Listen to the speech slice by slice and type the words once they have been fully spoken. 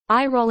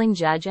Eye-rolling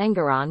Judge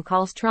Engoron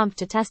calls Trump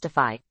to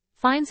testify,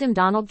 finds him.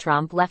 Donald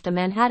Trump left a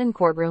Manhattan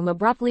courtroom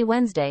abruptly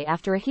Wednesday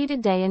after a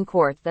heated day in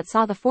court that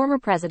saw the former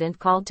president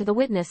called to the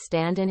witness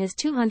stand in his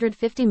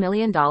 $250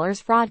 million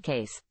fraud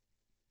case.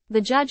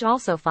 The judge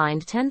also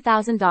fined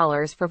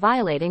 $10,000 for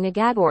violating a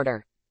gag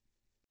order.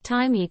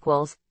 Time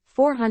equals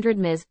 400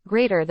 Ms.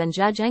 Greater than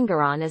Judge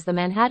Engoron is the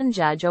Manhattan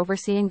judge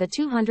overseeing the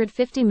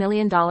 $250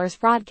 million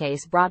fraud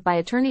case brought by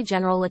Attorney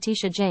General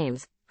Letitia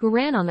James, who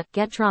ran on the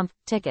Get Trump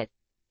ticket.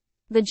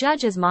 The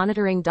judge is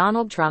monitoring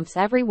Donald Trump's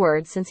every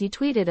word since he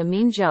tweeted a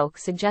mean joke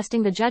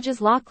suggesting the judge's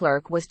law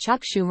clerk was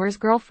Chuck Schumer's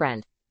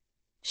girlfriend.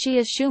 She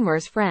is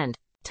Schumer's friend.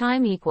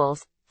 Time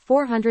equals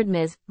 400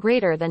 Ms.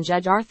 Greater than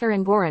Judge Arthur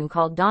Engoran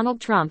called Donald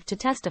Trump to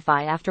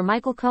testify after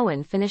Michael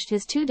Cohen finished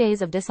his 2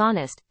 days of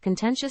dishonest,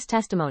 contentious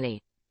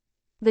testimony.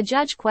 The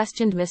judge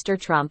questioned Mr.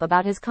 Trump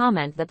about his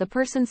comment that the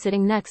person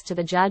sitting next to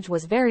the judge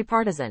was very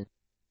partisan.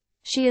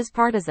 She is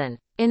partisan.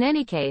 In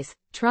any case,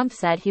 Trump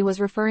said he was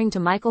referring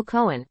to Michael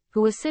Cohen,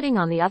 who was sitting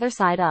on the other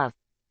side of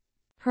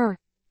her.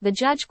 The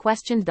judge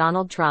questioned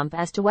Donald Trump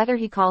as to whether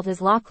he called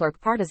his law clerk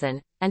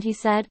partisan, and he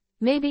said,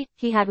 maybe,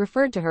 he had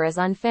referred to her as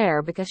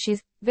unfair because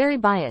she's very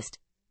biased.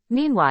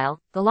 Meanwhile,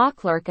 the law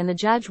clerk and the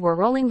judge were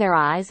rolling their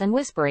eyes and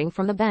whispering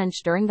from the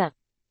bench during the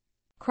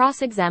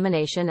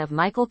cross-examination of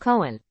Michael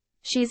Cohen.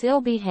 She's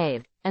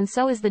ill-behaved, and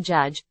so is the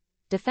judge,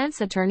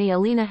 defense attorney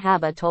Alina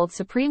Habba told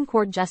Supreme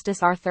Court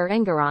Justice Arthur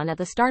Engoran at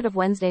the start of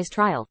Wednesday's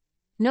trial,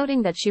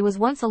 noting that she was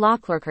once a law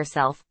clerk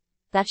herself,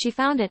 that she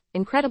found it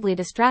incredibly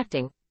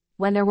distracting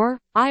when there were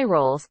eye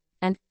rolls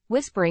and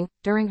whispering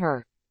during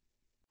her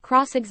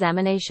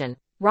cross-examination.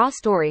 Raw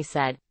Story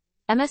said.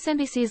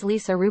 MSNBC's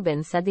Lisa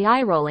Rubin said the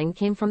eye-rolling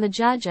came from the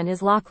judge and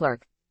his law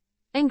clerk.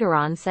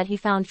 Engoron said he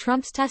found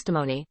Trump's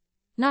testimony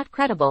not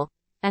credible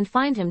and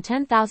fined him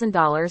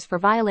 $10,000 for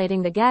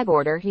violating the gag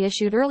order he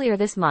issued earlier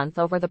this month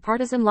over the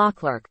partisan law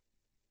clerk.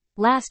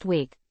 Last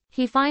week,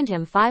 he fined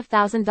him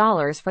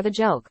 $5,000 for the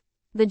joke.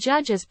 The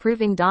judge is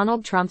proving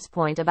Donald Trump's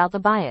point about the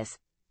bias.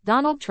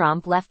 Donald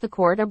Trump left the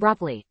court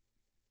abruptly.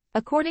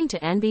 According to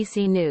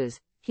NBC News,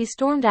 he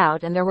stormed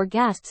out and there were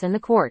gasps in the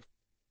court.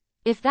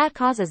 If that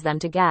causes them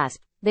to gasp,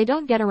 they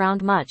don't get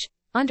around much.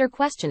 Under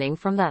questioning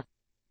from the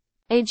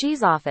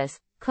AG's office,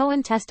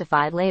 Cohen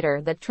testified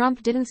later that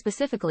Trump didn't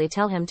specifically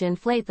tell him to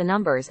inflate the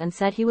numbers and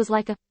said he was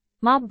like a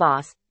mob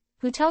boss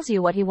who tells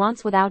you what he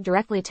wants without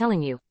directly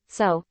telling you,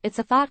 so it's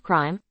a thought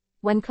crime.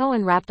 When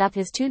Cohen wrapped up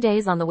his 2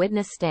 days on the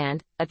witness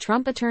stand, a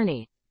Trump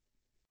attorney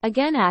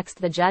again asked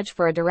the judge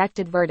for a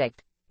directed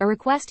verdict, a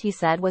request he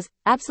said was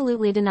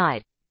absolutely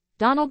denied.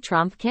 Donald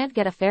Trump can't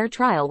get a fair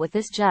trial with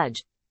this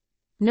judge.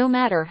 No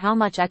matter how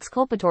much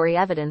exculpatory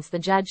evidence the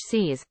judge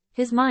sees,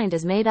 his mind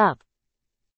is made up.